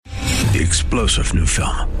the explosive new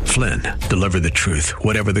film, Flynn, Deliver the Truth,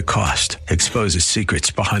 Whatever the Cost, exposes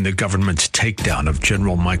secrets behind the government's takedown of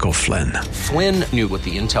General Michael Flynn. Flynn knew what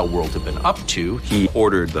the intel world had been up to. He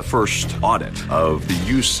ordered the first audit of the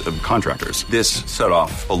use of contractors. This set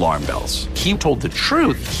off alarm bells. He told the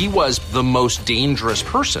truth. He was the most dangerous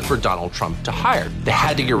person for Donald Trump to hire. They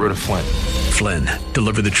had to get rid of Flynn. Flynn,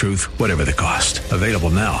 Deliver the Truth, Whatever the Cost. Available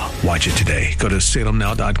now. Watch it today. Go to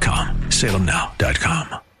salemnow.com.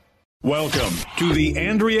 salemnow.com. Welcome to the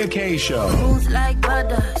Andrea Kaye Show. Smooth like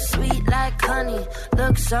butter, sweet like honey.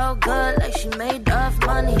 Looks so good like she made of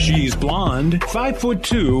money. She's blonde,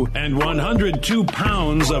 5'2", and 102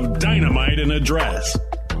 pounds of dynamite in a dress.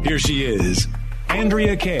 Here she is,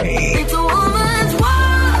 Andrea Kaye. It's a woman's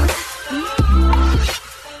world.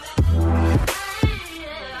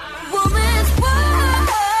 Woman's world.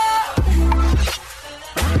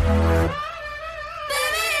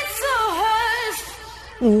 Baby, it's so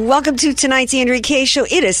hers. Welcome to tonight's Andrea Kaye Show.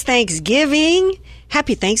 It is Thanksgiving.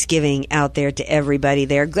 Happy Thanksgiving out there to everybody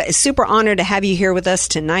there. Super honored to have you here with us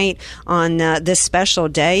tonight on this special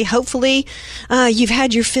day. Hopefully, you've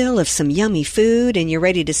had your fill of some yummy food and you're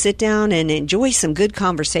ready to sit down and enjoy some good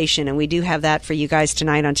conversation. And we do have that for you guys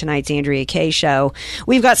tonight on tonight's Andrea Kaye Show.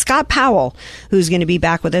 We've got Scott Powell, who's going to be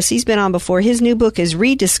back with us. He's been on before. His new book is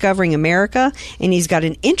Rediscovering America, and he's got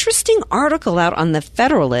an interesting article out on the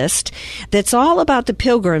Federalist that's all about the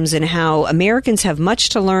Pilgrims and how Americans have much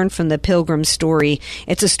to learn from the Pilgrim story.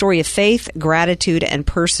 It's a story of faith, gratitude, and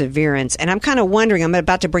perseverance. And I'm kind of wondering, I'm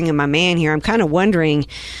about to bring in my man here, I'm kind of wondering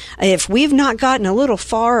if we've not gotten a little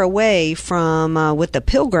far away from what the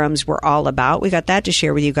Pilgrims were all about. We got that to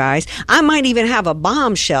share with you guys. I might even have a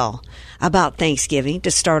bombshell about Thanksgiving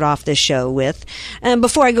to start off this show with. And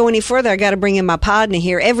before I go any further, I got to bring in my partner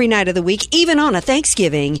here every night of the week, even on a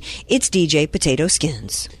Thanksgiving. It's DJ Potato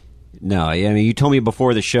Skins. No, I mean, you told me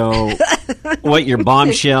before the show what your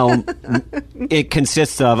bombshell it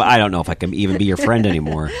consists of. I don't know if I can even be your friend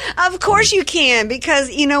anymore. Of course you can, because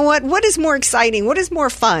you know what? What is more exciting? What is more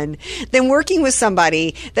fun than working with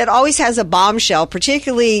somebody that always has a bombshell,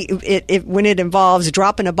 particularly when it involves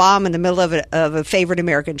dropping a bomb in the middle of a favorite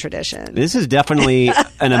American tradition? This is definitely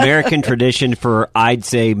an American tradition for, I'd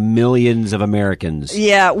say, millions of Americans.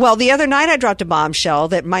 Yeah. Well, the other night I dropped a bombshell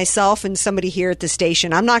that myself and somebody here at the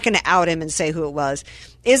station, I'm not going to out him and say who it was,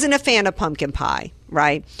 isn't a fan of pumpkin pie,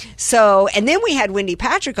 right? So, and then we had Wendy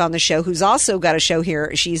Patrick on the show, who's also got a show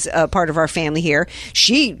here. She's a part of our family here.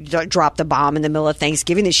 She dropped the bomb in the middle of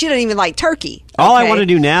Thanksgiving that she doesn't even like turkey. All I want to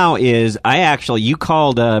do now is, you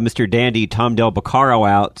called Mr. Dandy Tom Del Beccaro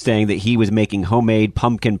out saying that he was making homemade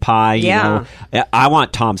pumpkin pie. Yeah. You know, I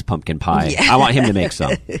want Tom's pumpkin pie. Yeah. I want him to make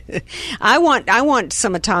some. I want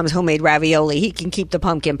some of Tom's homemade ravioli. He can keep the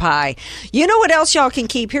pumpkin pie. You know what else y'all can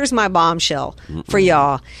keep? Here's my bombshell for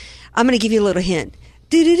y'all. I'm going to give you a little hint.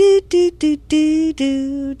 Did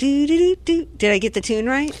I get the tune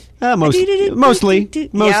right? Mostly.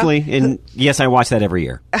 Yeah. And yes, I watch that every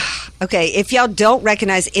year. Okay, if y'all don't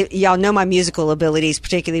recognize it, y'all know my musical abilities,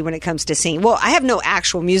 particularly when it comes to singing. Well, I have no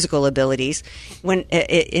actual musical abilities when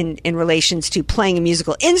in relations to playing a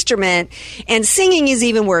musical instrument, and singing is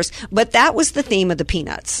even worse. But that was the theme of the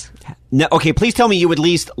Peanuts. No, okay, please tell me you at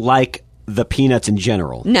least like the Peanuts in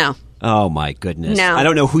general. No. Oh, my goodness. No. I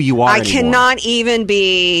don't know who you are anymore. Cannot even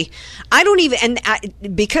be... I don't even...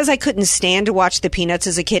 because I couldn't stand to watch the Peanuts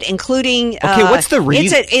as a kid, including... Okay, what's the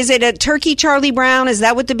reason? Is it a turkey Charlie Brown? Is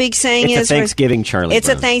that what the big saying is? It's a Thanksgiving Charlie Brown. It's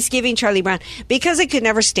a Thanksgiving Charlie Brown. Because I could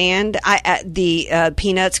never stand the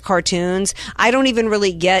Peanuts cartoons, I don't even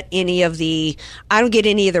really get any of the... I don't get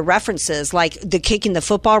any of the references, like the kicking the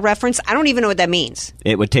football reference. I don't even know what that means.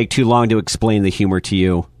 It would take too long to explain the humor to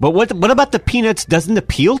you. But what about the Peanuts doesn't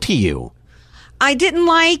appeal to you? I didn't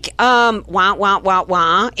like wah wah wah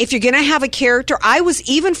wah. If you're gonna have a character,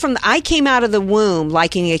 I came out of the womb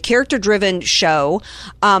liking a character driven show.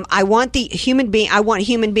 I want human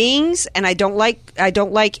beings, and I don't like.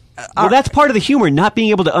 Well, that's part of the humor. Not being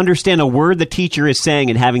able to understand a word the teacher is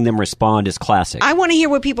saying and having them respond is classic. I want to hear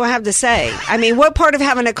what people have to say. I mean, what part of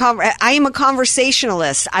having I am a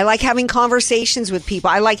conversationalist. I like having conversations with people.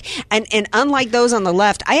 I like, and unlike those on the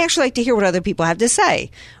left, I actually like to hear what other people have to say.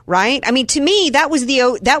 Right? I mean, to me, that was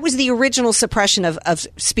the original suppression of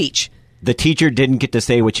speech. The teacher didn't get to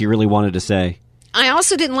say what you really wanted to say. I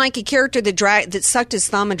also didn't like a character that sucked his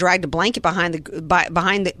thumb and dragged a blanket behind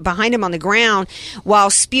him on the ground while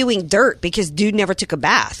spewing dirt because dude never took a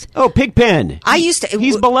bath. Oh, Pigpen.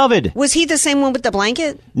 He's beloved. Was he the same one with the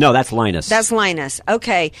blanket? No, that's Linus. That's Linus.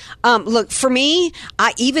 Okay. Look, for me,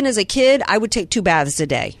 even as a kid, I would take 2 baths a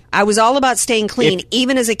day. I was all about staying clean,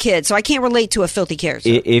 even as a kid, so I can't relate to a filthy character.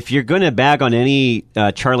 If you're going to bag on any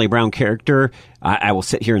Charlie Brown character, I will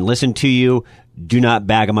sit here and listen to you. Do not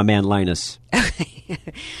bag on my man Linus.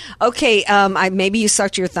 Okay, maybe you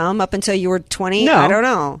sucked your thumb up until you were 20? No. I don't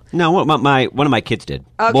know. No, one of my kids did.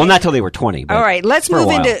 Okay. Well, not till they were 20. But all right, let's move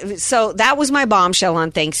into... So that was my bombshell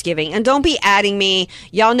on Thanksgiving. And don't be adding me.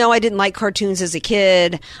 Y'all know I didn't like cartoons as a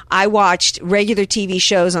kid. I watched regular TV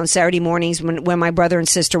shows on Saturday mornings when my brother and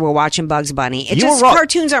sister were watching Bugs Bunny.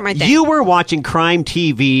 Cartoons aren't my thing. You were watching crime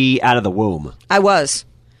TV out of the womb. I was.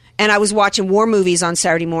 And I was watching war movies on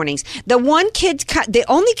Saturday mornings. The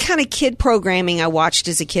only kind of kid programming I watched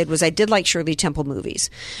as a kid was I did like Shirley Temple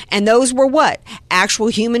movies. And those were what? Actual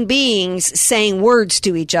human beings saying words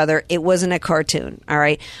to each other. It wasn't a cartoon. All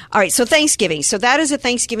right. So Thanksgiving. So that is a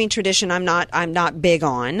Thanksgiving tradition I'm not big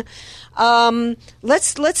on.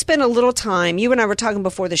 Let's spend a little time. You and I were talking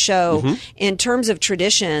before the show in terms of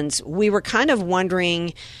traditions. We were kind of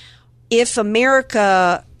wondering if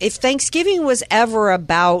Thanksgiving was ever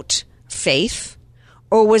about faith,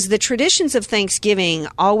 or was the traditions of Thanksgiving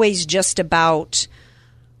always just about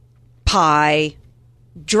pie,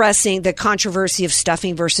 dressing, the controversy of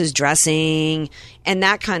stuffing versus dressing, and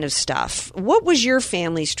that kind of stuff? What was your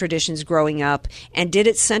family's traditions growing up, and did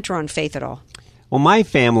it center on faith at all? Well, my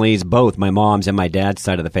family's, both my mom's and my dad's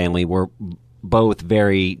side of the family, were both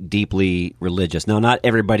very deeply religious. Now, not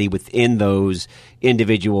everybody within those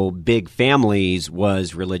individual big families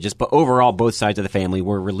was religious, but overall, both sides of the family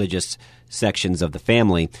were religious sections of the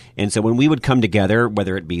family. And so when we would come together,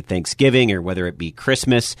 whether it be Thanksgiving or whether it be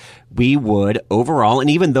Christmas, we would overall, and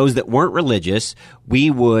even those that weren't religious,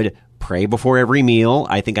 we would pray before every meal.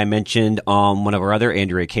 I think I mentioned on one of our other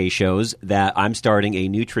Andrea Kaye shows that I'm starting a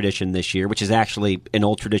new tradition this year, which is actually an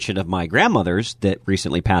old tradition of my grandmother's that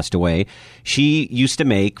recently passed away. She used to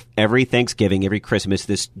make every Thanksgiving, every Christmas,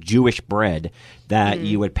 this Jewish bread that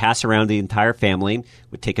you would pass around the entire family,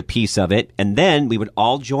 would take a piece of it, and then we would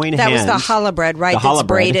all join hands. That was the challah bread, right? That's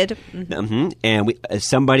braided. And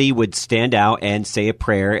somebody would stand out and say a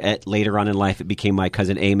prayer. Later on in life, it became my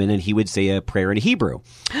cousin Eamon, and he would say a prayer in Hebrew.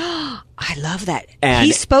 I love that. And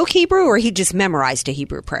he spoke Hebrew, or he just memorized a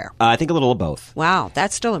Hebrew prayer? I think a little of both. Wow,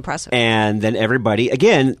 that's still impressive. And then everybody,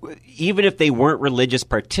 again, even if they weren't religious,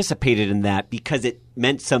 participated in that because it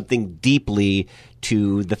meant something deeply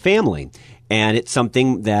to the family. And it's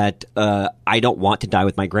something that I don't want to die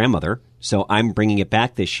with my grandmother. So I'm bringing it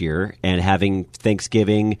back this year and having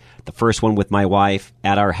Thanksgiving, the first one with my wife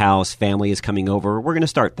at our house. Family is coming over. We're going to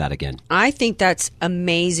start that again. I think that's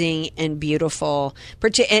amazing and beautiful.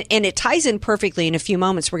 And it ties in perfectly. In a few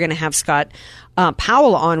moments, we're going to have Scott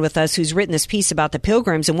Powell on with us, who's written this piece about the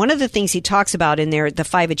Pilgrims. And one of the things he talks about in there, the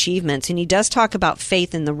 5 achievements, and he does talk about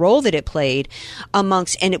faith and the role that it played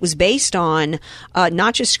amongst, and it was based on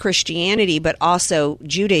not just Christianity, but also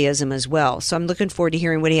Judaism as well. So I'm looking forward to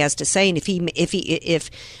hearing what he has to say. And if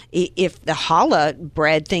the challah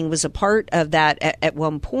bread thing was a part of that at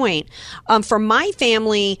one point. For my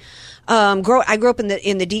family, I grew up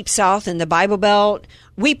in the Deep South in the Bible Belt.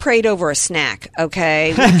 We prayed over a snack,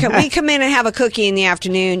 okay? We come in and have a cookie in the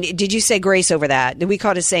afternoon. Did you say grace over that? We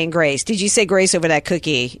called it saying grace. Did you say grace over that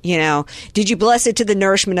cookie? You know, did you bless it to the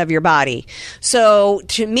nourishment of your body? So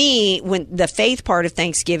to me, when the faith part of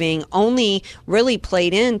Thanksgiving only really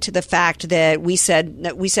played into the fact that we said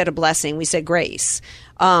a blessing, we said grace.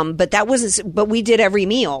 But we did every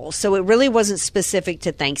meal. So it really wasn't specific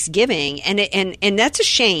to Thanksgiving. And that's a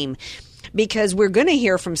shame, because we're going to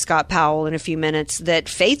hear from Scott Powell in a few minutes that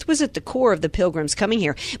faith was at the core of the Pilgrims coming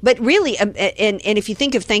here. But really, and if you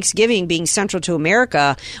think of Thanksgiving being central to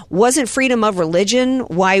America, wasn't freedom of religion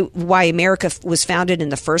why America was founded in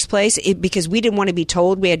the first place? Because we didn't want to be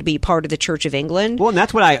told we had to be part of the Church of England? Well, and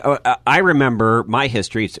that's what I remember my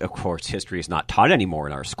history. Of course, history is not taught anymore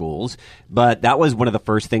in our schools, but that was one of the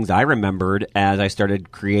first things I remembered as I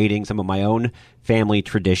started creating some of my own family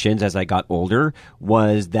traditions as I got older,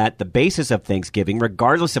 was that the basis basis of Thanksgiving,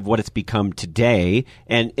 regardless of what it's become today,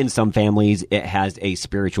 and in some families it has a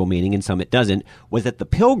spiritual meaning, in some it doesn't, was that the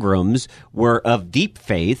Pilgrims were of deep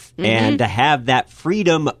faith, and to have that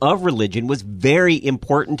freedom of religion was very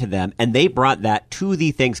important to them, and they brought that to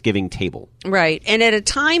the Thanksgiving table. Right. And at a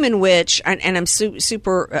time in which, and I'm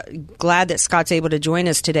super glad that Scott's able to join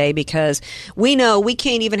us today, because we know we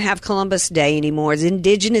can't even have Columbus Day anymore. It's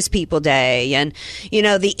Indigenous People Day. And,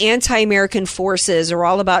 the anti-American forces are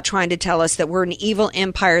all about trying to tell us that we're an evil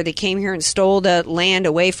empire that came here and stole the land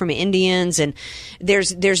away from Indians. And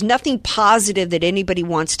there's nothing positive that anybody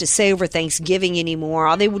wants to say over Thanksgiving anymore.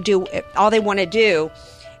 All they want to do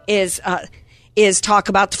is talk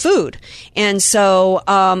about the food. And so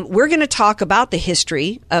we're going to talk about the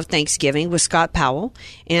history of Thanksgiving with Scott Powell.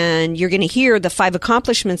 And you're going to hear the 5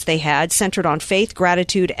 accomplishments they had centered on faith,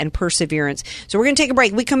 gratitude, and perseverance. So we're going to take a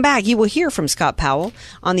break. When we come back, you will hear from Scott Powell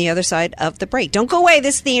on the other side of the break. Don't go away.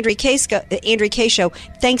 This is the Andrea Kaye Show,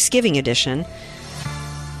 Thanksgiving edition.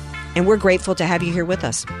 And we're grateful to have you here with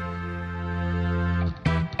us.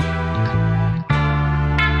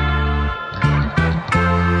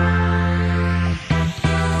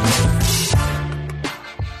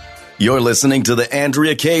 You're listening to The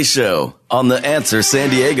Andrea Kaye Show on The Answer San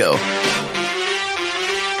Diego.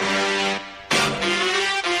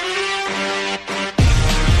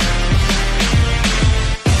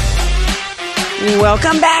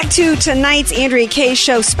 Welcome back to tonight's Andrea Kaye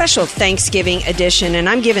Show, special Thanksgiving edition. And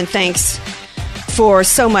I'm giving thanks for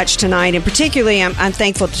so much tonight, and particularly I'm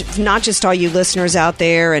thankful to not just all you listeners out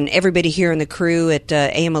there and everybody here in the crew at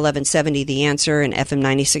AM 1170 The Answer and FM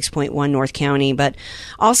 96.1 North County, but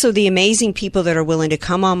also the amazing people that are willing to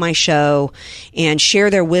come on my show and share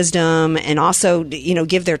their wisdom and also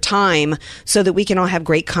give their time so that we can all have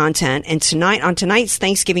great content. And on tonight's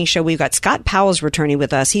Thanksgiving show, we've got Scott Powell's returning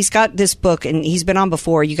with us. He's got this book, and he's been on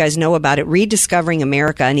before. You guys know about it, Rediscovering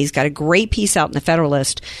America, and he's got a great piece out in the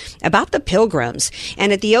Federalist about the Pilgrims.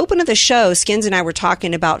 And at the open of the show, Skins and I were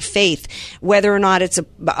talking about faith, whether or not it's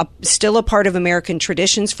still a part of American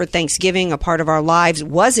traditions for Thanksgiving, a part of our lives.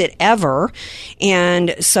 Was it ever?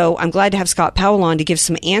 And so I'm glad to have Scott Powell on to give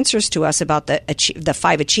some answers to us about the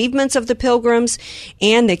 5 achievements of the Pilgrims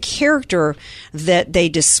and the character that they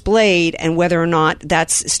displayed and whether or not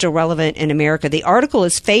that's still relevant in America. The article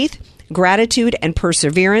is Faith, Gratitude, and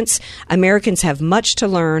Perseverance. Americans have much to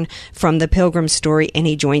learn from the Pilgrim story, and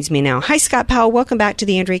he joins me now. Hi, Scott Powell. Welcome back to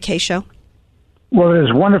the Andrea Kaye Show. Well, it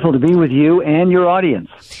is wonderful to be with you and your audience.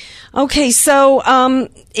 Okay, so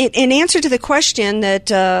in answer to the question that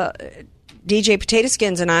DJ Potato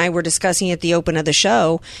Skins and I were discussing at the open of the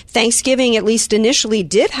show, Thanksgiving, at least initially,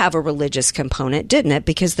 did have a religious component, didn't it?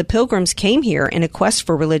 Because the Pilgrims came here in a quest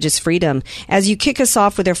for religious freedom. As you kick us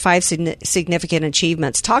off with their 5 significant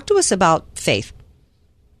achievements, talk to us about faith.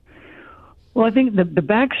 Well, I think the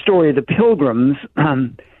backstory of the Pilgrims,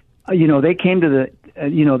 they came to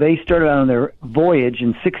they started out on their voyage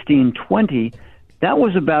in 1620. That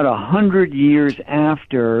was about 100 years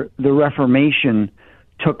after the Reformation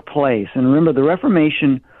took place. And remember, the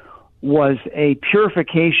Reformation was a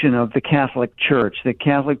purification of the Catholic Church. The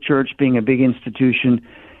Catholic Church, being a big institution,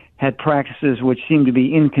 had practices which seemed to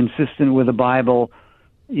be inconsistent with the Bible.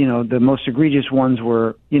 The most egregious ones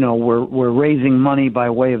were raising money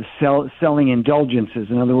by way of selling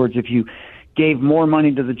indulgences. In other words, if you gave more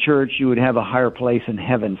money to the church, you would have a higher place in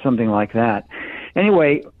heaven, something like that.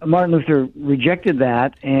 Anyway, Martin Luther rejected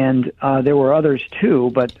that, and there were others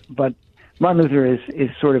too, but Martin Luther is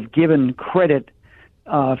sort of given credit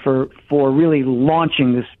for really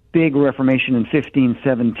launching this big Reformation in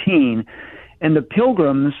 1517, and the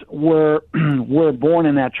Pilgrims were born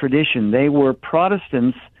in that tradition. They were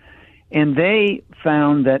Protestants, and they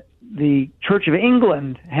found that the Church of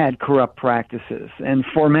England had corrupt practices and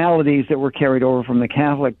formalities that were carried over from the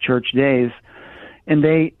Catholic Church days, and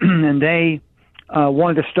they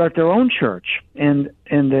wanted to start their own church, and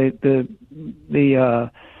the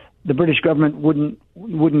British government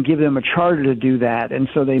wouldn't give them a charter to do that, and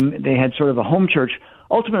so they had sort of a home church.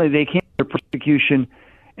 Ultimately, they came under persecution,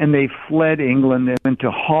 and they fled England and went to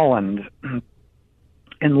Holland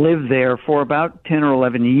and lived there for about 10 or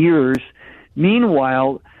 11 years.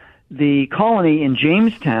 Meanwhile, the colony in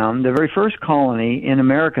Jamestown, the very first colony in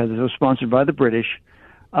America that was sponsored by the British,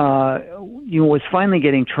 was finally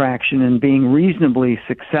getting traction and being reasonably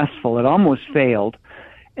successful. It almost failed.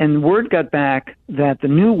 And word got back that the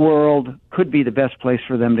New World could be the best place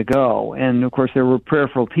for them to go. And, of course, there were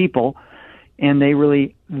prayerful people, and they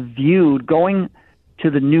really viewed going to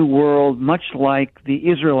the New World much like the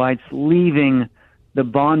Israelites leaving the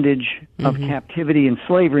bondage of captivity and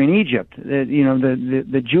slavery in Egypt.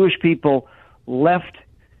 The Jewish people left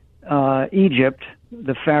Egypt,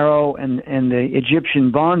 the Pharaoh and the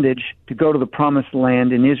Egyptian bondage, to go to the Promised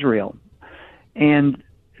Land in Israel. And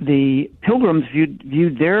the Pilgrims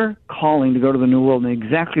viewed their calling to go to the New World in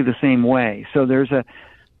exactly the same way. So there's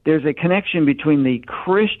a connection between the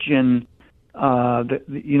Christian,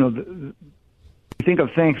 you think of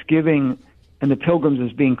Thanksgiving and the Pilgrims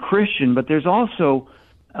as being Christian, but there's also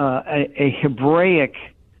a Hebraic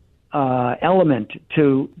element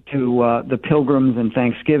to the Pilgrims and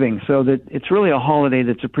Thanksgiving, so that it's really a holiday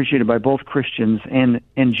that's appreciated by both Christians and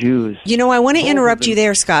Jews. You know, I want to interrupt you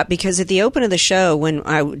there, Scott, because at the open of the show, when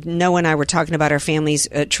Noah and I were talking about our family's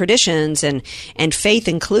traditions and faith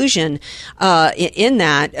inclusion, in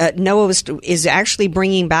that Noah is actually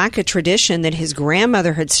bringing back a tradition that his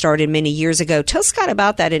grandmother had started many years ago. Tell Scott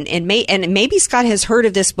about that, and maybe Scott has heard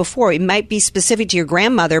of this before. It might be specific to your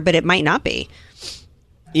grandmother, but it might not be.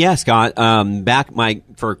 Yeah, Scott.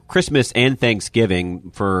 For Christmas and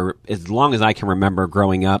Thanksgiving, for as long as I can remember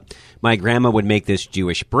growing up, my grandma would make this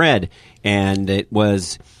Jewish bread, and it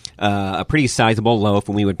was a pretty sizable loaf,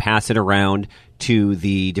 and we would pass it around to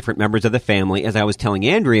the different members of the family. As I was telling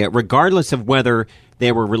Andrea, regardless of whether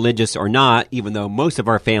they were religious or not, even though most of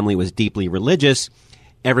our family was deeply religious,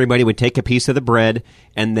 everybody would take a piece of the bread,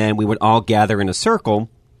 and then we would all gather in a circle.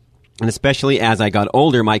 And especially as I got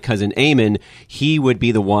older, my cousin Eamon, he would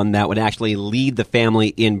be the one that would actually lead the family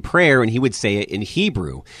in prayer, and he would say it in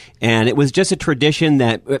Hebrew. And it was just a tradition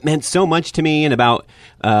that meant so much to me. And about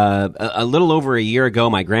a little over a year ago,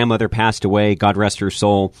 my grandmother passed away, God rest her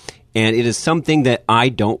soul. And it is something that I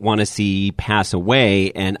don't want to see pass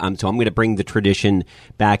away. And so I'm going to bring the tradition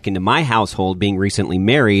back into my household, being recently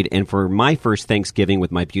married. And for my first Thanksgiving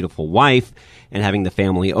with my beautiful wife and having the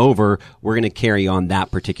family over, we're going to carry on that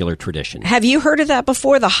particular tradition. Have you heard of that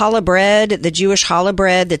before? The challah bread, the Jewish challah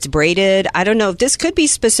bread that's braided. I don't know if this could be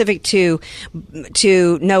specific to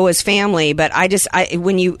Noah's family, but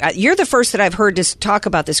you're the first that I've heard to talk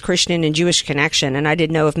about this Christian and Jewish connection. And I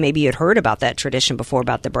didn't know if maybe you'd heard about that tradition before,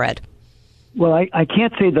 about the bread. Well, I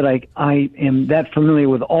can't say that I am that familiar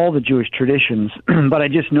with all the Jewish traditions, but I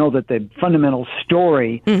just know that the fundamental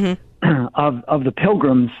story of the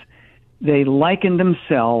Pilgrims, they likened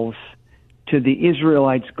themselves to the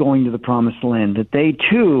Israelites going to the Promised Land, that they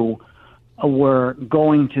too were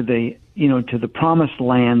going to the Promised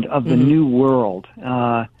Land of the New World.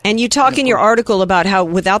 And you talk in your article about how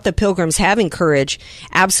without the Pilgrims having courage,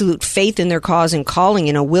 absolute faith in their cause and calling,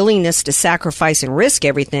 and a willingness to sacrifice and risk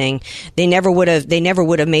everything, they never would have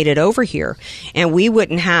made it over here, and we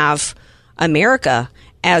wouldn't have America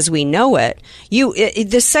as we know it.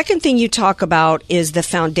 The second thing you talk about is the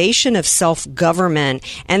foundation of self-government.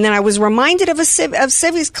 And then I was reminded of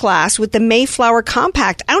civics class with the Mayflower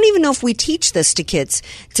Compact. I don't even know if we teach this to kids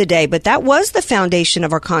today, but that was the foundation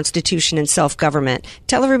of our Constitution and self-government.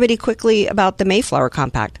 Tell everybody quickly about the Mayflower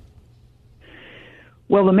Compact.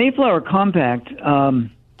 Well, the Mayflower Compact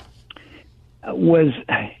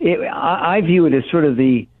I view it as sort of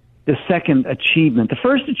the second achievement. The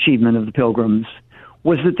first achievement of the Pilgrims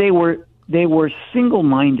was that they were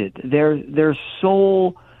single-minded. Their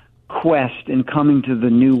sole quest in coming to the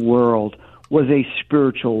New World was a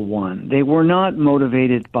spiritual one. They were not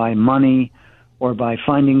motivated by money or by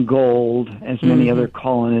finding gold, as many other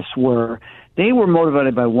colonists were. They were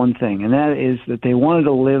motivated by one thing, and that is that they wanted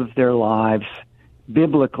to live their lives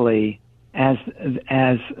biblically as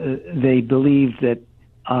they believed that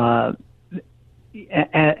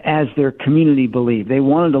as their community believed. They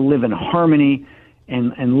wanted to live in harmony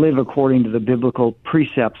and live according to the biblical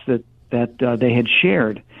precepts that they had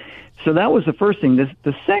shared. So that was the first thing.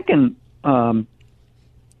 The second thing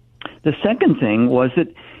was that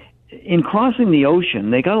in crossing the ocean,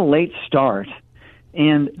 they got a late start,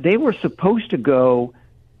 and they were supposed to go.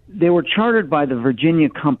 They were chartered by the Virginia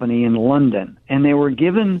Company in London, and they were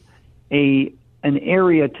given an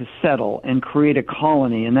area to settle and create a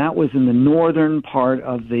colony, and that was in the northern part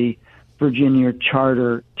of the Virginia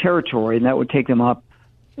Charter Territory, and that would take them up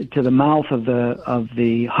to the mouth of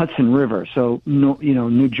the Hudson River. So,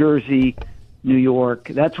 New Jersey, New York,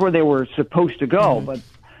 that's where they were supposed to go. But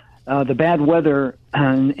the bad weather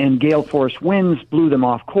and gale force winds blew them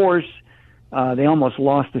off course. They almost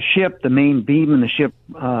lost the ship. The main beam in the ship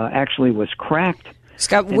actually was cracked.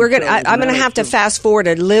 Scott, I'm going to have to fast forward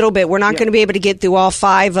a little bit. We're not going to be able to get through all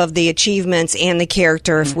 5 of the achievements and the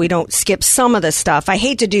character if we don't skip some of the stuff. I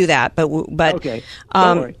hate to do that, but okay.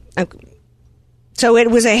 Don't worry. So it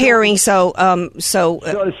was a herring. So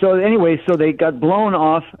anyway, so they got blown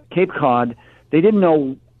off Cape Cod. They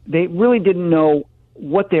really didn't know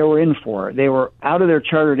what they were in for. They were out of their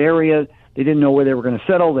chartered area. They didn't know where they were going to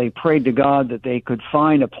settle. They prayed to God that they could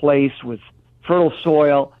find a place with fertile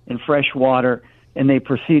soil and fresh water, and they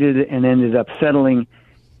proceeded and ended up settling.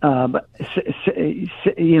 The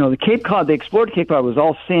Cape Cod, they explored Cape Cod, was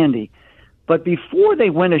all sandy. But before they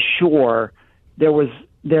went ashore, there was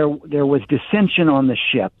dissension on the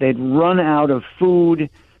ship. They'd run out of food.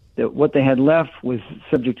 What they had left was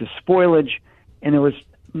subject to spoilage, and there was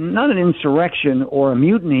not an insurrection or a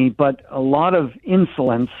mutiny, but a lot of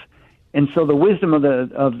insolence. And so the wisdom of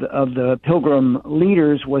the Pilgrim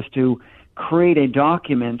leaders was to create a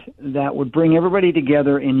document that would bring everybody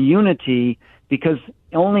together in unity, because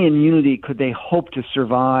only in unity could they hope to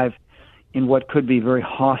survive in what could be very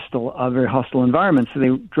hostile environments. So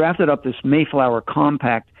they drafted up this Mayflower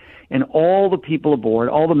Compact, and all the people aboard,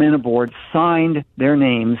 all the men aboard, signed their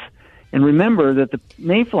names. And remember that the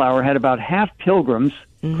Mayflower had about half pilgrims,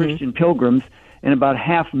 Christian pilgrims, and about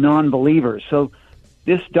half non-believers. So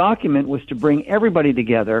this document was to bring everybody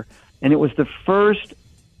together, and it was the first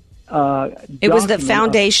it was the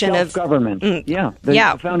foundation of government.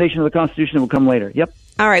 The foundation of the Constitution will come later. Yep.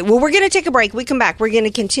 All right. Well, we're going to take a break. We come back. We're going to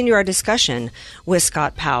continue our discussion with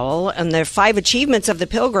Scott Powell and the 5 achievements of the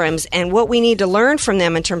Pilgrims and what we need to learn from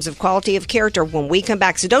them in terms of quality of character when we come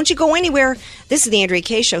back. So don't you go anywhere. This is the Andrea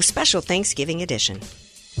Kaye Show, special Thanksgiving edition.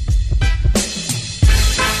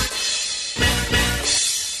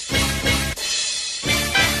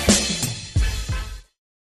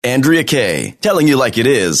 Andrea Kaye, telling you like it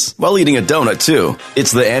is, while eating a donut, too.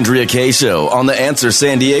 It's the Andrea Kaye Show on The Answer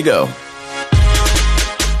San Diego.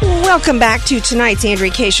 Welcome back to tonight's Andrea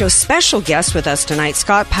Kaye Show. Special guest with us tonight,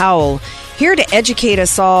 Scott Powell, here to educate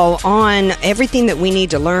us all on everything that we need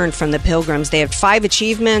to learn from the Pilgrims. They have 5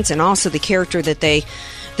 achievements and also the character that they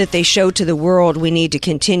show to the world. We need to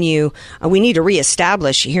continue. We need to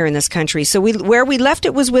reestablish here in this country. So where we left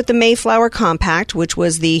it was with the Mayflower Compact, which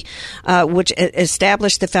was which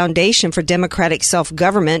established the foundation for democratic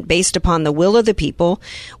self-government based upon the will of the people,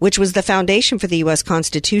 which was the foundation for the U.S.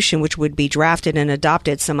 Constitution, which would be drafted and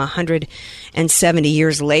adopted some 170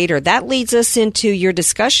 years later. That leads us into your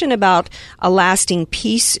discussion about a lasting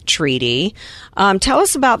peace treaty. Tell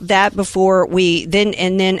us about that before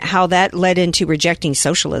then how that led into rejecting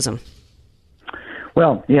socialism.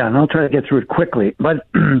 Well, yeah, and I'll try to get through it quickly. But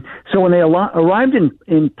so when they arrived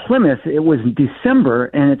in Plymouth, it was December,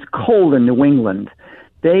 and it's cold in New England.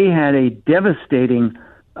 They had a devastating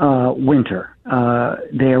winter.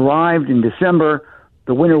 They arrived in December.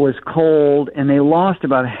 The winter was cold, and they lost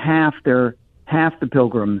about half the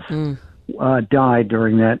Pilgrims died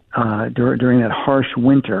during that harsh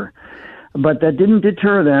winter. But that didn't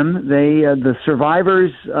deter them. The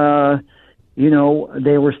survivors,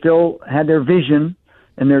 they were still had their vision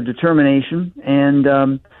and their determination,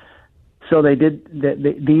 and so they did.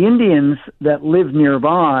 The Indians that lived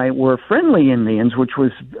nearby were friendly Indians, which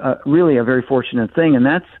was really a very fortunate thing, and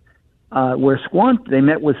that's where they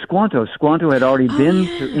met with Squanto. Squanto had already been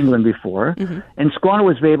to England before, and Squanto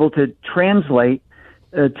was able to translate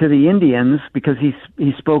to the Indians because he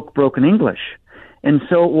spoke broken English. And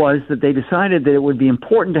so it was that they decided that it would be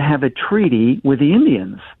important to have a treaty with the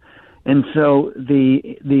Indians. And so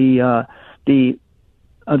the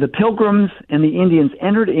Pilgrims and the Indians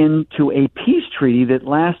entered into a peace treaty that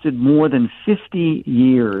lasted more than 50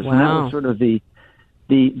 years. Wow. And that was sort of the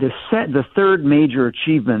third major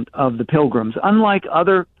achievement of the Pilgrims. Unlike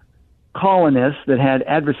other colonists that had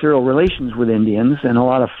adversarial relations with Indians and a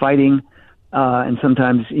lot of fighting and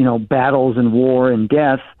sometimes battles and war and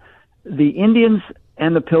death, the Indians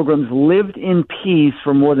and the Pilgrims lived in peace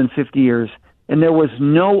for more than 50 years, and there was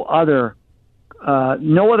no other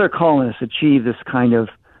colonists achieved this kind of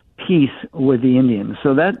peace with the Indians.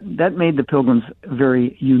 So that made the Pilgrims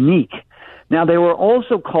very unique. Now, they were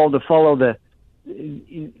also called to follow the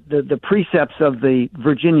precepts of the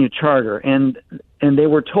Virginia Charter, and they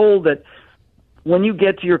were told that when you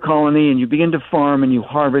get to your colony and you begin to farm and you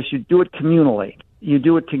harvest, you do it communally. You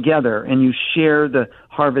do it together, and you share the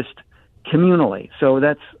harvest communally. So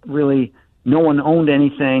that's really, no one owned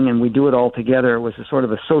anything, and we do it all together. It was a sort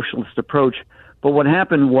of a socialist approach. But what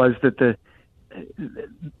happened was that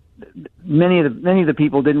many of the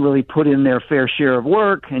people didn't really put in their fair share of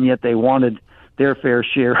work, and yet they wanted their fair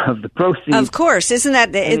share of the proceeds. Of course, isn't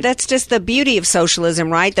that's just the beauty of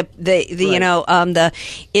socialism, right? Right.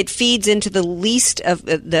 It feeds into the least of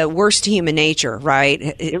the worst human nature, right?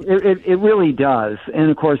 It really does,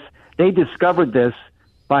 and of course they discovered this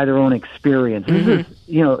by their own experience. This is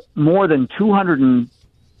more than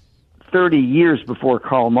 230 years before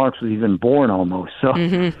Karl Marx was even born, almost. So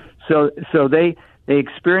they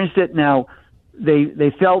experienced it. Now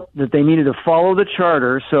they felt that they needed to follow the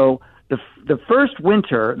charter. So the first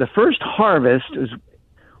winter, the first harvest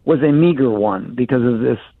was a meager one because of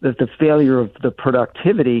the failure of the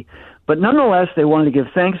productivity. But nonetheless, they wanted to give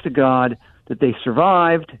thanks to God that they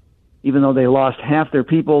survived, even though they lost half their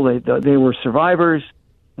people. They were survivors,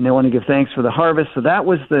 and they want to give thanks for the harvest. So that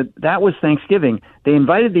was Thanksgiving. They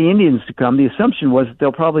invited the Indians to come. The assumption was that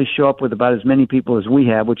they'll probably show up with about as many people as we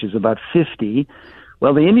have, which is about 50.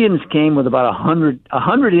 Well, the Indians came with about 100.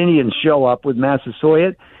 100 Indians show up with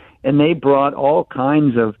Massasoit, and they brought all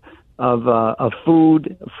kinds of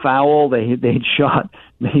food, fowl. They'd shot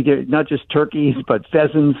not just turkeys but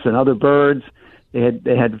pheasants and other birds. They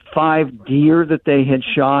had 5 deer that they had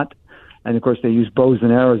shot, and of course they used bows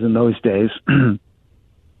and arrows in those days.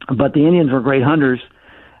 But the Indians were great hunters,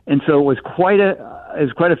 and so it was quite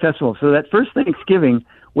a festival. So that first Thanksgiving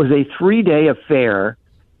was a 3-day affair,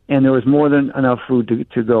 and there was more than enough food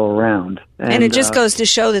to go around. And it just goes to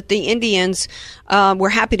show that the Indians were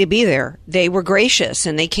happy to be there. They were gracious,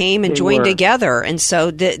 and they came and joined together. And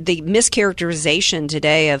so the mischaracterization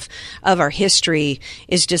today of our history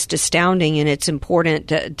is just astounding, and it's important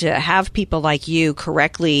to have people like you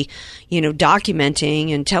correctly,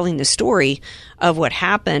 documenting and telling the story of what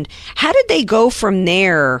happened. How did they go from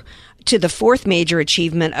there to the fourth major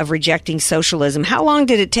achievement of rejecting socialism? How long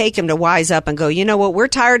did it take them to wise up and go, you know what, we're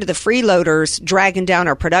tired of the freeloaders dragging down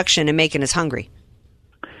our production and making us hungry?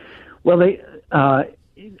 Well,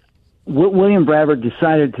 William Bradford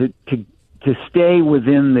decided to stay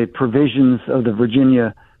within the provisions of the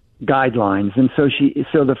Virginia guidelines, and so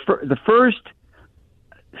the first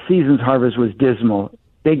season's harvest was dismal.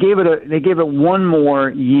 They gave it one more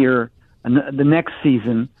year, and the next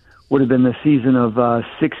season would have been the season of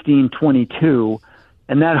 1622,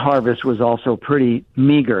 and that harvest was also pretty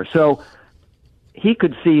meager. So he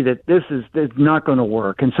could see that this is not going to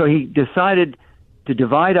work, and so he decided to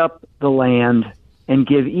divide up the land and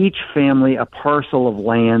give each family a parcel of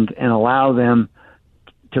land and allow them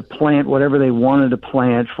to plant whatever they wanted to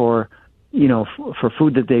plant for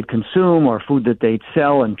food that they'd consume or food that they'd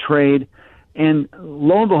sell and trade. And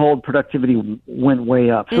lo and behold, productivity went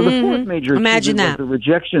way up. So the fourth major achievement was the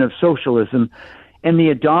rejection of socialism and the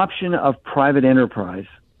adoption of private enterprise.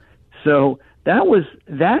 So that was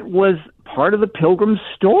part of the Pilgrim's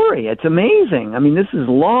story. It's amazing. I mean, this is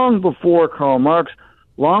long before Karl Marx,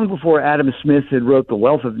 long before Adam Smith had wrote The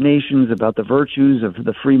Wealth of Nations about the virtues of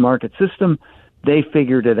the free market system. They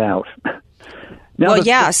figured it out. Now,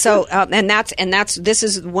 So this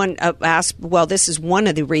is one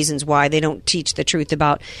of the reasons why they don't teach the truth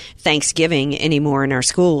about Thanksgiving anymore in our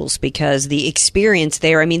schools, because the experience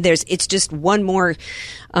there. I mean, it's just one more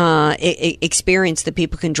experience that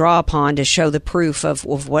people can draw upon to show the proof of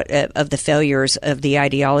the failures of the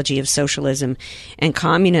ideology of socialism and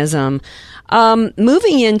communism.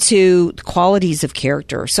 Moving into qualities of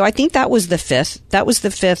character. So I think that was the fifth. Actually,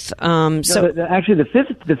 the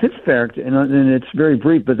fifth factor, and it's very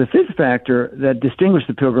brief, but the fifth factor that distinguished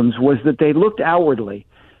the Pilgrims was that they looked outwardly.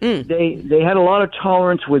 They had a lot of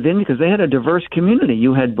tolerance within, because they had a diverse community.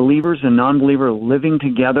 You had believers and non-believers living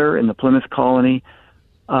together in the Plymouth colony,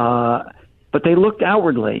 but they looked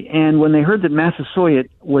outwardly. And when they heard that Massasoit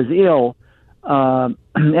was ill,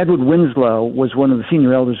 Edward Winslow was one of the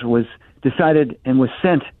senior elders, decided and was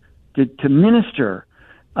sent to minister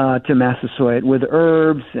to Massasoit with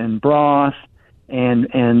herbs and broth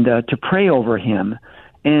and to pray over him.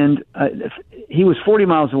 And he was 40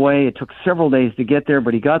 miles away. It took several days to get there,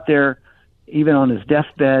 but he got there even on his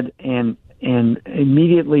deathbed and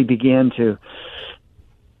immediately began to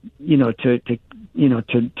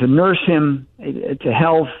nurse him to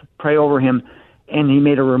health, pray over him, and he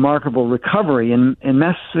made a remarkable recovery. And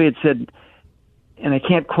Massasoit said, and I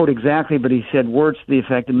can't quote exactly, but he said words to the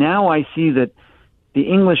effect, "Now I see that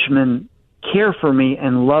the Englishmen care for me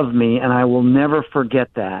and love me, and I will never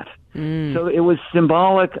forget that." So it was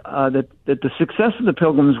symbolic that the success of the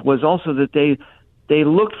Pilgrims was also that they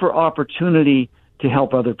looked for opportunity to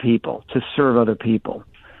help other people, to serve other people.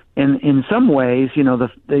 And in some ways,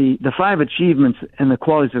 the 5 achievements and the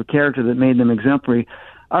qualities of character that made them exemplary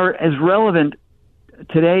are as relevant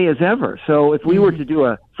today as ever. So if we were to do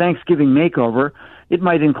a Thanksgiving makeover, it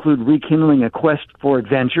might include rekindling a quest for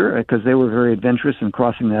adventure, because they were very adventurous in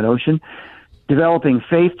crossing that ocean, developing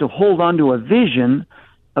faith to hold on to a vision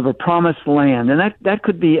of a promised land. And that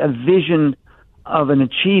could be a vision of an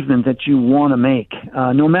achievement that you want to make,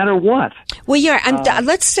 no matter what. Well, yeah,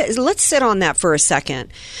 let's sit on that for a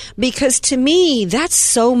second, because to me, that's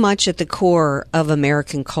so much at the core of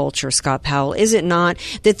American culture, Scott Powell, is it not?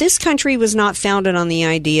 That this country was not founded on the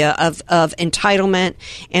idea of entitlement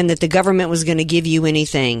and that the government was going to give you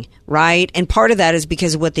anything, right? And part of that is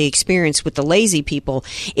because of what they experienced with the lazy people.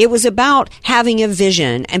 It was about having a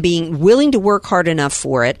vision and being willing to work hard enough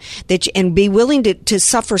for it, and be willing to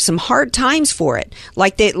suffer some hard times for it,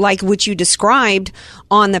 like what you described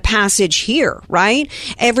on the passage here, right?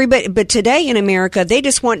 Everybody, but today in America, they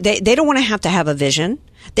just want, they don't want to have a vision.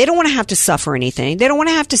 They don't want to have to suffer anything. They don't want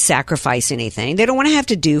to have to sacrifice anything. They don't want to have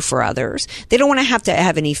to do for others. They don't want to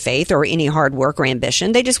have any faith or any hard work or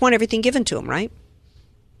ambition. They just want everything given to them, right?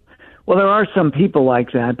 Well, there are some people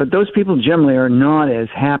like that, but those people generally are not as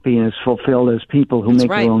happy and as fulfilled as people who make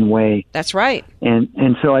their own way. That's right.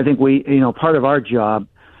 And so I think part of our job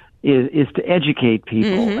is to educate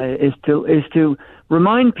people, is to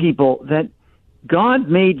remind people that God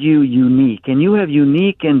made you unique, and you have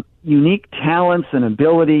unique talents and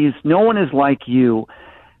abilities. No one is like you,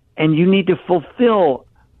 and you need to fulfill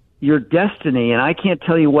your destiny. And I can't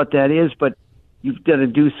tell you what that is, but you've got to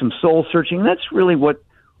do some soul searching. That's really what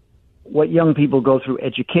young people go through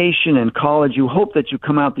education and college. You hope that you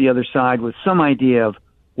come out the other side with some idea of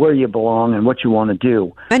where you belong and what you want to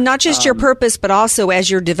do. And not just your purpose, but also as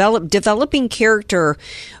you're developing character.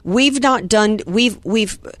 We've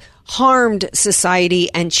harmed society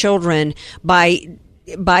and children by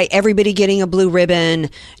everybody getting a blue ribbon,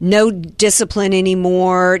 no discipline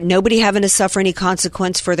anymore, nobody having to suffer any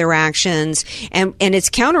consequence for their actions. And it's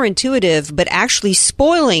counterintuitive, but actually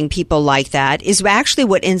spoiling people like that is actually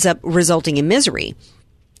what ends up resulting in misery.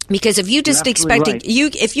 Because if you just expect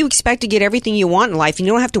if you expect to get everything you want in life and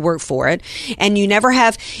you don't have to work for it, and you never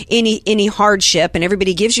have any hardship, and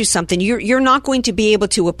everybody gives you something, you're not going to be able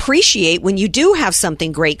to appreciate when you do have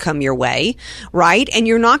something great come your way, right? And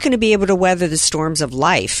you're not going to be able to weather the storms of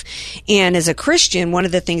life. And as a Christian, one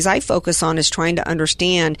of the things I focus on is trying to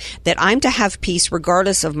understand that I'm to have peace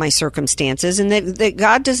regardless of my circumstances, and that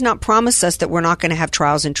God does not promise us that we're not going to have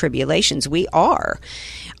trials and tribulations. We are.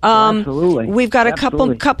 Absolutely. We've got a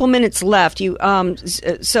couple minutes left. You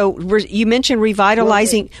mentioned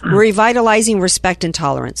revitalizing respect and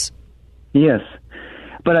tolerance. Yes,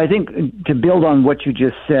 but I think to build on what you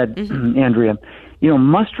just said, Andrea,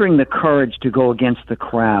 mustering the courage to go against the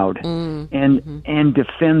crowd and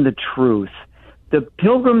defend the truth. The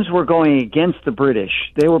Pilgrims were going against the British.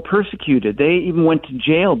 They were persecuted. They even went to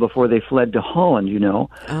jail before they fled to Holland.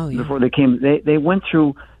 Before they came, they went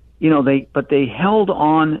through. But they held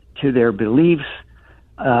on to their beliefs.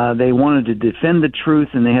 They wanted to defend the truth,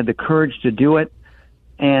 and they had the courage to do it.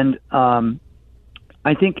 And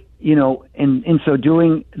I think, in so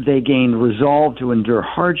doing, they gained resolve to endure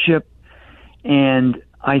hardship. And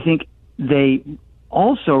I think they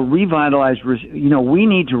also revitalized, we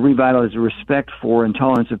need to revitalize the respect for and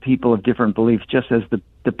tolerance of people of different beliefs, just as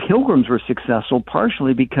the Pilgrims were successful,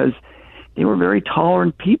 partially because they were very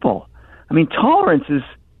tolerant people. I mean, tolerance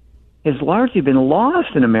has largely been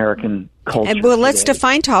lost in American culture. Well, let's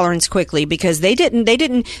define tolerance quickly, because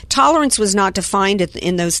tolerance was not defined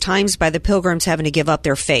in those times by the Pilgrims having to give up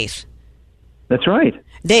their faith. That's right.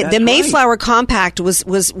 The Mayflower Compact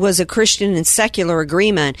was a Christian and secular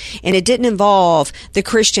agreement, and it didn't involve the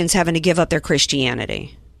Christians having to give up their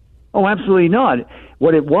Christianity. Oh, absolutely not.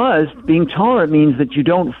 What it was, being tolerant means that you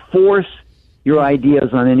don't force your ideas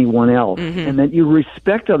on anyone else, and that you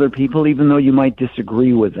respect other people even though you might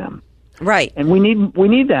disagree with them. Right. And we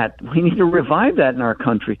need that. We need to revive that in our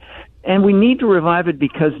country. And we need to revive it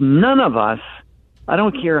because none of us, I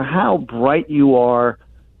don't care how bright you are,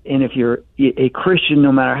 and if you're a Christian,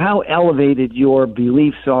 no matter how elevated your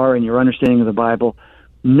beliefs are and your understanding of the Bible,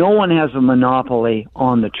 no one has a monopoly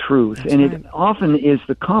on the truth. That's right. It often is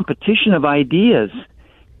the competition of ideas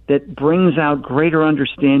that brings out greater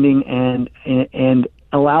understanding and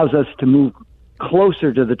allows us to move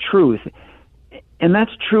closer to the truth. And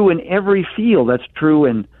that's true in every field. That's true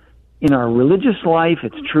in our religious life.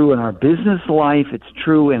 It's true in our business life. It's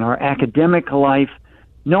true in our academic life.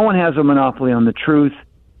 No one has a monopoly on the truth,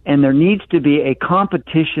 and there needs to be a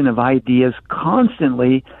competition of ideas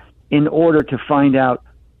constantly in order to find out,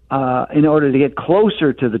 in order to get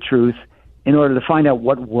closer to the truth, in order to find out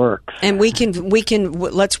what works. And we can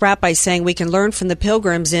let's wrap by saying we can learn from the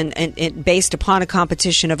Pilgrims and based upon a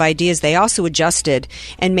competition of ideas. They also adjusted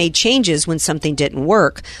and made changes when something didn't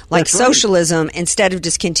work, like socialism, instead of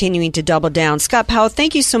just continuing to double down. Scott Powell,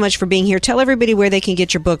 thank you so much for being here. Tell everybody where they can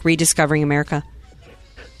get your book, Rediscovering America.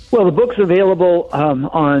 Well, the book's available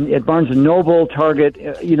at Barnes & Noble, Target.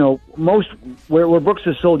 Most where books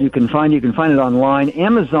are sold, you can find it online.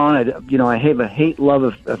 Amazon, I have a hate-love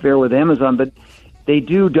affair with Amazon, but they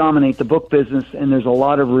do dominate the book business, and there's a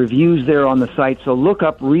lot of reviews there on the site. So look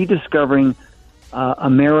up Rediscovering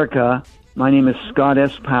America. My name is Scott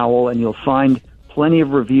S. Powell, and you'll find plenty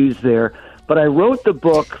of reviews there. But I wrote the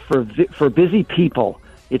book for busy people.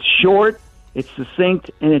 It's short, it's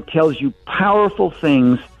succinct, and it tells you powerful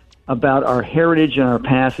things about our heritage and our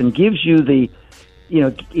past, and gives you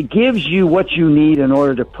it gives you what you need in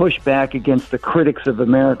order to push back against the critics of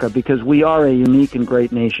America, because we are a unique and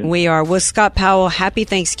great nation. We are. Well, Scott Powell, happy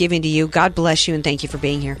Thanksgiving to you. God bless you, and thank you for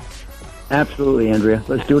being here. Absolutely, Andrea.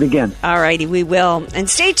 Let's do it again. All righty, we will. And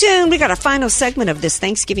stay tuned. We got a final segment of this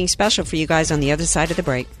Thanksgiving special for you guys on the other side of the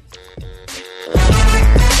break.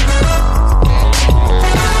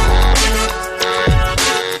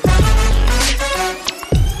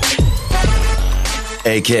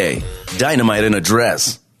 AK, Dynamite in a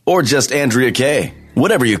Dress, or just Andrea Kaye.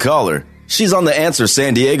 Whatever you call her, she's on The Answer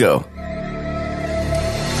San Diego.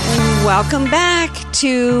 Welcome back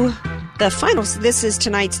to the final. This is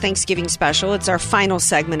tonight's Thanksgiving special. It's our final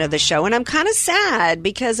segment of the show, and I'm kind of sad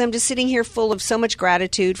because I'm just sitting here full of so much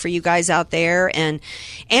gratitude for you guys out there and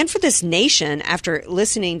for this nation after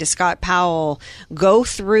listening to Scott Powell go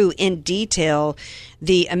through in detail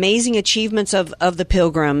the amazing achievements of the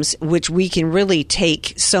Pilgrims, which we can really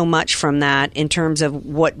take so much from that in terms of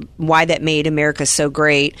why that made America so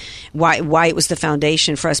great, why it was the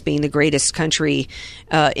foundation for us being the greatest country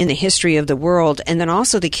in the history of the world, and then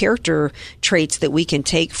also the character traits that we can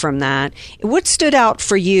take from that. What stood out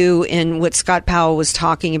for you in what Scott Powell was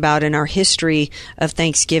talking about in our history of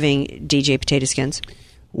Thanksgiving, DJ Potato Skins?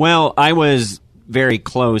 Well, I was very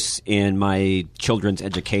close in my children's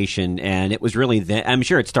education, and it was really then. I'm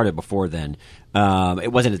sure it started before then.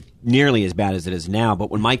 It wasn't nearly as bad as it is now, but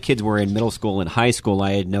when my kids were in middle school and high school,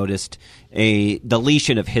 I had noticed a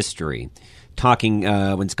deletion of history.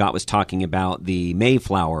 When Scott was talking about the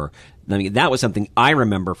Mayflower, I mean, that was something I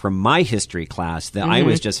remember from my history class that I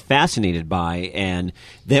was just fascinated by, and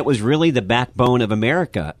that was really the backbone of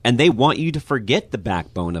America. And they want you to forget the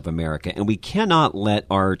backbone of America, and we cannot let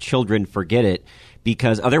our children forget it,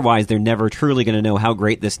 because otherwise they're never truly going to know how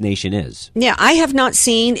great this nation is. Yeah, I have not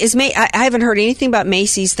seen. I haven't heard anything about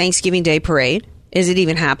Macy's Thanksgiving Day Parade. Is it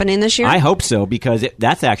even happening this year? I hope so, because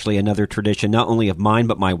that's actually another tradition, not only of mine,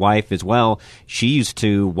 but my wife as well. She used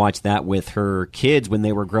to watch that with her kids when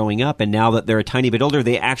they were growing up, and now that they're a tiny bit older,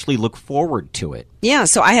 they actually look forward to it. Yeah,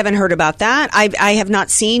 so I haven't heard about that. I have not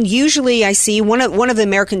seen. Usually I see one of the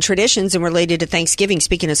American traditions and related to Thanksgiving,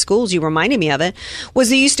 speaking of schools, you reminded me of it, was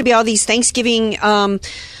there used to be all these Thanksgiving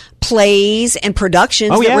plays and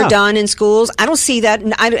productions that were done in schools. I don't see that.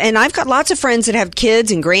 And I've got lots of friends that have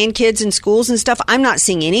kids and grandkids in schools and stuff. I'm not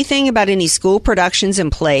seeing anything about any school productions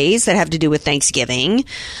and plays that have to do with Thanksgiving,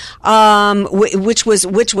 which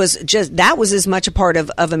was just, that was as much a part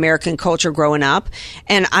of American culture growing up.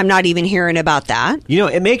 And I'm not even hearing about that.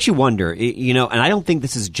 It makes you wonder, and I don't think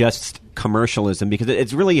this is just commercialism, because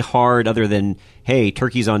it's really hard, other than, hey,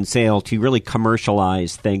 turkey's on sale, to really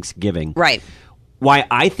commercialize Thanksgiving. Right. Why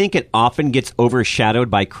I think it often gets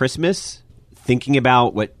overshadowed by Christmas, thinking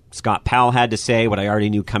about what Scott Powell had to say, what I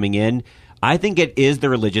already knew coming in, I think it is the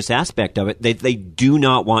religious aspect of it they do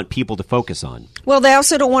not want people to focus on. Well, they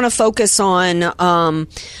also don't want to focus on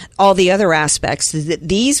all the other aspects.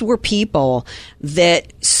 These were people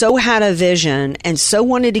that so had a vision and so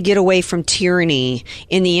wanted to get away from tyranny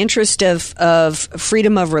in the interest of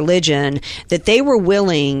freedom of religion that they were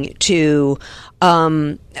willing to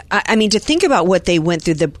to think about what they went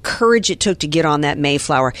through, the courage it took to get on that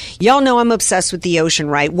Mayflower. Y'all know I'm obsessed with the ocean,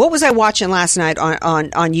 right? What was I watching last night on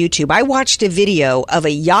YouTube? I watched a video of a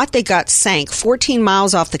yacht that got sank 14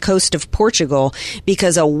 miles off the coast of Portugal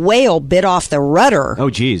because a whale bit off the rudder. Oh,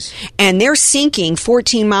 geez. And they're sinking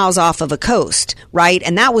 14 miles off of a coast, right?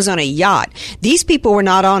 And that was on a yacht. These people were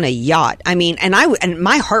not on a yacht. I mean, and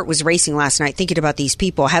my heart was racing last night thinking about these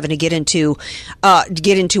people having to get into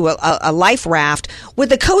a life raft with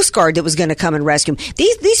the Coast Guard that was going to come and rescue them.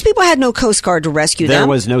 These people had no Coast Guard to rescue them. There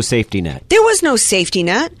was no safety net. There was no safety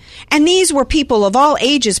net. And these were people of all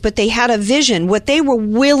ages, but they had a vision, what they were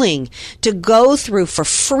willing to go through for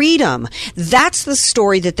freedom. That's the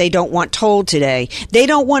story that they don't want told today. They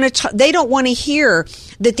don't want to hear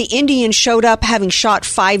that the Indians showed up having shot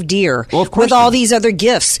 5 deer with all these other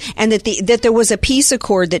gifts, and that there was a peace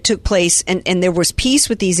accord that took place, and there was peace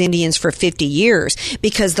with these Indians for 50 years,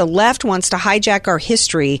 because the left wants to hijack our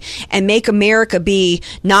history and make America be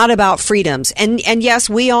not about freedoms. And yes,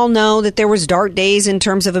 we all know that there was dark days in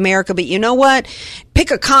terms of America, but you know what? pick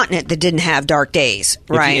a continent that didn't have dark days,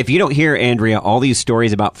 right? If you don't hear, Andrea, all these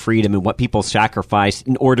stories about freedom and what people sacrifice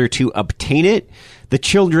in order to obtain it, the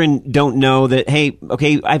children don't know that, hey,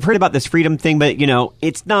 okay, I've heard about this freedom thing, but,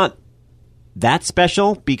 it's not that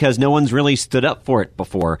special because no one's really stood up for it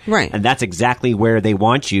before. Right. And that's exactly where they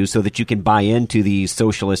want you so that you can buy into the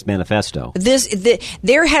Socialist Manifesto.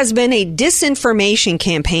 There has been a disinformation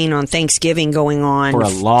campaign on Thanksgiving going on for a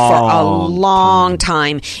long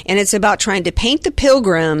time. And it's about trying to paint the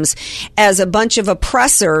Pilgrims as a bunch of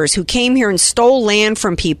oppressors who came here and stole land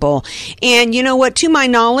from people. And you know what? To my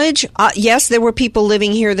knowledge, yes, there were people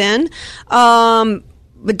living here then.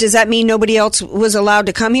 But does that mean nobody else was allowed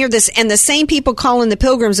to come here? And the same people calling the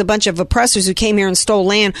Pilgrims a bunch of oppressors who came here and stole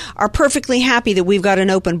land are perfectly happy that we've got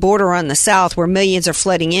an open border on the south where millions are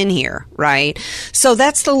flooding in here, right? So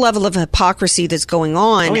that's the level of hypocrisy that's going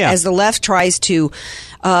on as the left tries to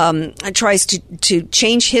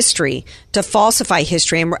change history, to falsify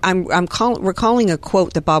history. And I'm recalling a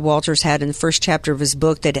quote that Bob Walters had in the first chapter of his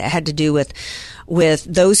book that had to do with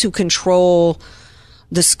those who control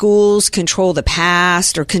the schools, control the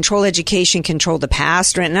past, or control education, control the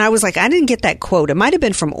past. And I was like, I didn't get that quote. It might have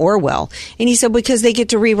been from Orwell. And he said, because they get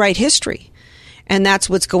to rewrite history. And that's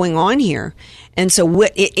what's going on here. And so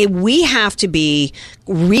we have to be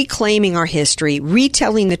reclaiming our history,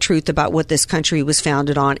 retelling the truth about what this country was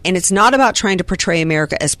founded on. And it's not about trying to portray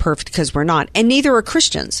America as perfect, because we're not. And neither are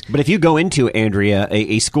Christians. But if you go into, Andrea,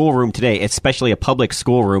 a schoolroom today, especially a public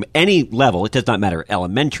schoolroom, any level, it does not matter,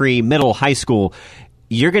 elementary, middle, high school,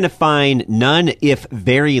 you're going to find none, if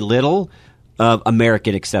very little, of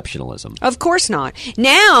American exceptionalism. Of course not.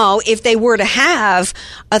 Now, if they were to have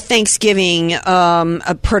a Thanksgiving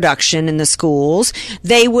a production in the schools,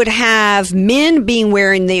 they would have men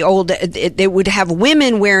wearing they would have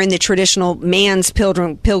women wearing the traditional man's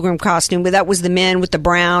pilgrim costume, but that was the men with the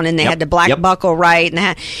brown, and they had the black buckle, right?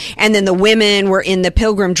 And then the women were in the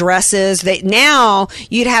pilgrim dresses. Now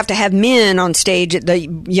you'd have to have men on stage,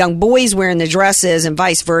 the young boys wearing the dresses, and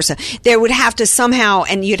vice versa. There would have to somehow,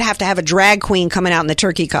 and you'd have to have a drag queen coming out in the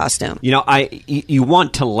turkey costume. You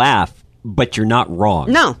want to laugh, but you're not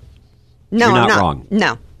wrong. No, you're I'm not wrong.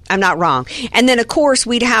 No, I'm not wrong. And then, of course,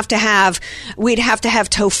 we'd have to have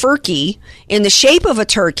tofurkey in the shape of a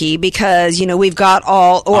turkey, because we've got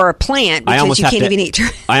a plant, because you can't even eat.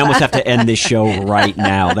 I almost have to end this show right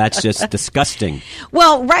now. That's just disgusting.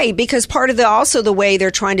 Well, right, because part of the way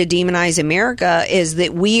they're trying to demonize America is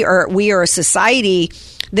that we are a society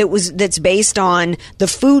that's based on the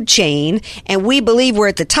food chain, and we believe we're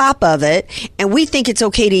at the top of it, and we think it's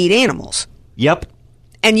okay to eat animals. Yep.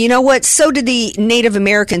 And you know what? So did the Native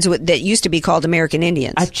Americans that used to be called American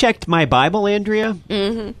Indians. I've checked my Bible, Andrea,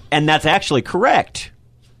 and that's actually correct.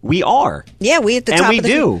 We are. Yeah, we at the top of the And we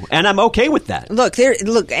do, and I'm okay with that. Look,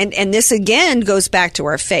 and this again goes back to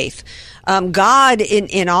our faith. God,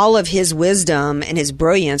 in all of his wisdom and his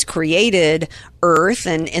brilliance, created earth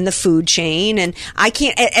and in the food chain. And I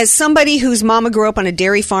can't, as somebody whose mama grew up on a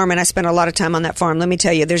dairy farm, and I spent a lot of time on that farm, let me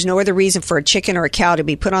tell you, there's no other reason for a chicken or a cow to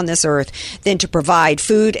be put on this earth than to provide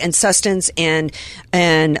food and sustenance and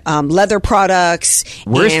leather products.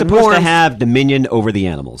 We're supposed to have dominion over the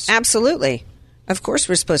animals. Absolutely. Of course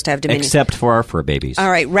we're supposed to have dominion. Except for our fur babies. All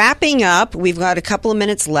right, wrapping up, we've got a couple of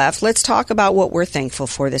minutes left. Let's talk about what we're thankful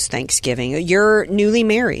for this Thanksgiving. You're newly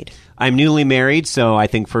married. I'm newly married, so I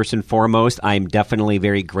think first and foremost, I'm definitely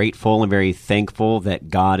very grateful and very thankful that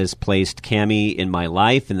God has placed Cammie in my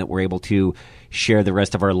life and that we're able to share the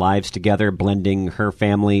rest of our lives together, blending her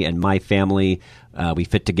family and my family. We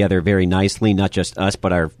fit together very nicely, not just us,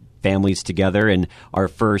 but our families together. And our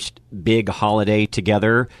first big holiday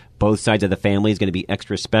together, both sides of the family, is going to be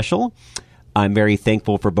extra special. I'm very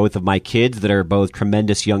thankful for both of my kids that are both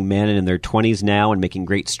tremendous young men and in their 20s now and making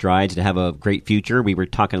great strides to have a great future. We were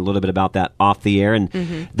talking a little bit about that off the air, and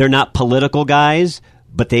they're not political guys,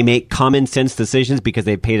 but they make common sense decisions because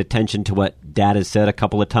they've paid attention to what Dad has said a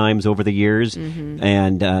couple of times over the years,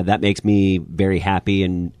 and that makes me very happy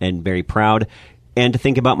and very proud. And to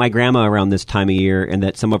think about my grandma around this time of year and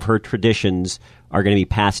that some of her traditions are going to be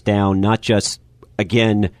passed down, not just,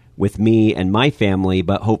 again, with me and my family,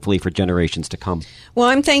 but hopefully for generations to come. Well,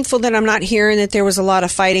 I'm thankful that I'm not hearing that there was a lot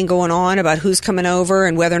of fighting going on about who's coming over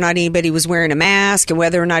and whether or not anybody was wearing a mask and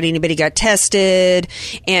whether or not anybody got tested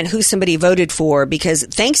and who somebody voted for, because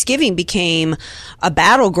Thanksgiving became a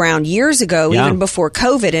battleground years ago, even before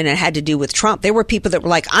COVID, and it had to do with Trump. There were people that were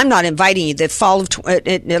like, I'm not inviting you. The fall of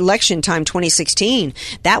election time 2016,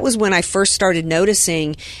 that was when I first started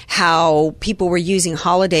noticing how people were using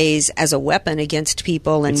holidays as a weapon against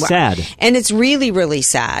people. And sad. And it's really, really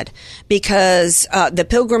sad because the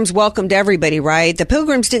Pilgrims welcomed everybody, right? The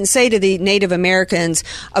Pilgrims didn't say to the Native Americans,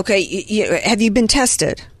 okay, have you been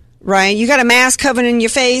tested? Right? You got a mask covering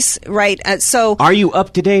your face, right? So are you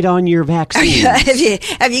up to date on your vaccine?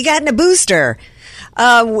 have you gotten a booster?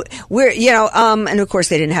 And of course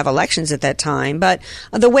they didn't have elections at that time, but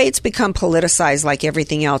the way it's become politicized like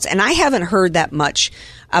everything else, and I haven't heard that much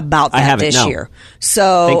about that this year.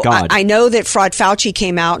 So thank God. I know that Fraud Fauci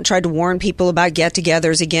came out and tried to warn people about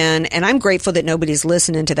get-togethers again, and I'm grateful that nobody's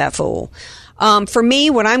listening to that fool. For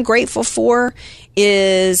me, what I'm grateful for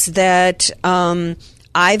is that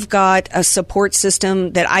I've got a support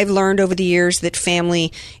system that I've learned over the years that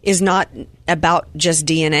family is not about just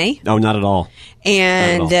DNA. No, not at all.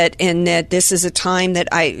 And that this is a time that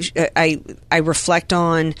I reflect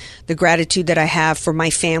on the gratitude that I have for my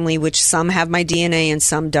family, which some have my DNA and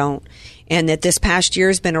some don't. And that this past year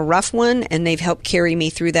has been a rough one, and they've helped carry me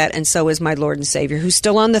through that. And so is my Lord and Savior, who's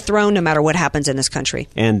still on the throne no matter what happens in this country.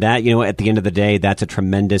 And that, at the end of the day, that's a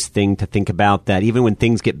tremendous thing to think about, that even when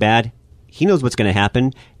things get bad, He knows what's going to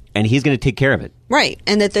happen, and He's going to take care of it. Right.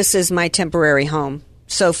 And that this is my temporary home.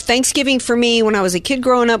 So Thanksgiving for me, when I was a kid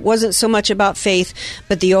growing up, wasn't so much about faith,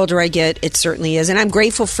 but the older I get, it certainly is. And I'm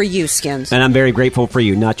grateful for you, Skins. And I'm very grateful for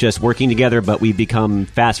you, not just working together, but we've become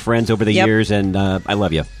fast friends over the years, and I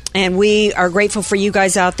love you. And we are grateful for you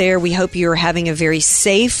guys out there. We hope you're having a very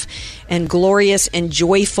safe and glorious and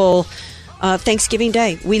joyful Thanksgiving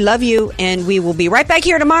Day. We love you, and we will be right back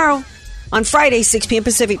here tomorrow on Friday, 6 p.m.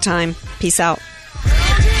 Pacific time. Peace out.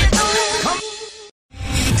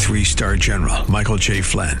 3-star General Michael J.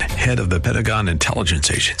 Flynn, head of the Pentagon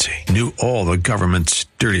Intelligence Agency, knew all the government's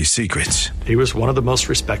dirty secrets. He was one of the most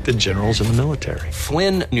respected generals in the military.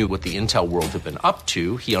 Flynn knew what the intel world had been up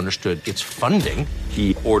to. He understood its funding.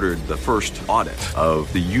 He ordered the first audit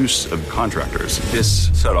of the use of contractors. This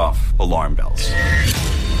set off alarm bells.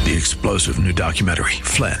 The explosive new documentary,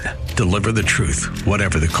 Flynn, Deliver the Truth,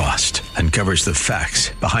 Whatever the Cost, uncovers the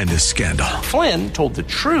facts behind this scandal. Flynn told the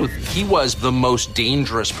truth. He was the most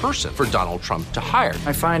dangerous person for Donald Trump to hire.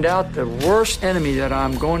 I find out the worst enemy that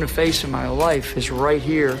I'm going to face in my life is right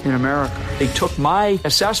here in America. They took my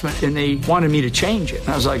assessment and they wanted me to change it. And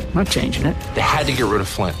I was like, I'm not changing it. They had to get rid of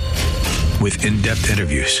Flynn. With in-depth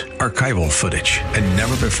interviews, archival footage, and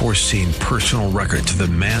never-before-seen personal records of the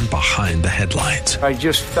man behind the headlines. I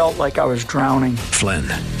just felt like I was drowning. Flynn,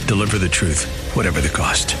 Deliver the Truth, Whatever the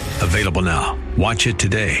Cost. Available now. Watch it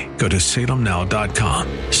today. Go to salemnow.com.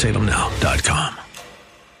 salemnow.com.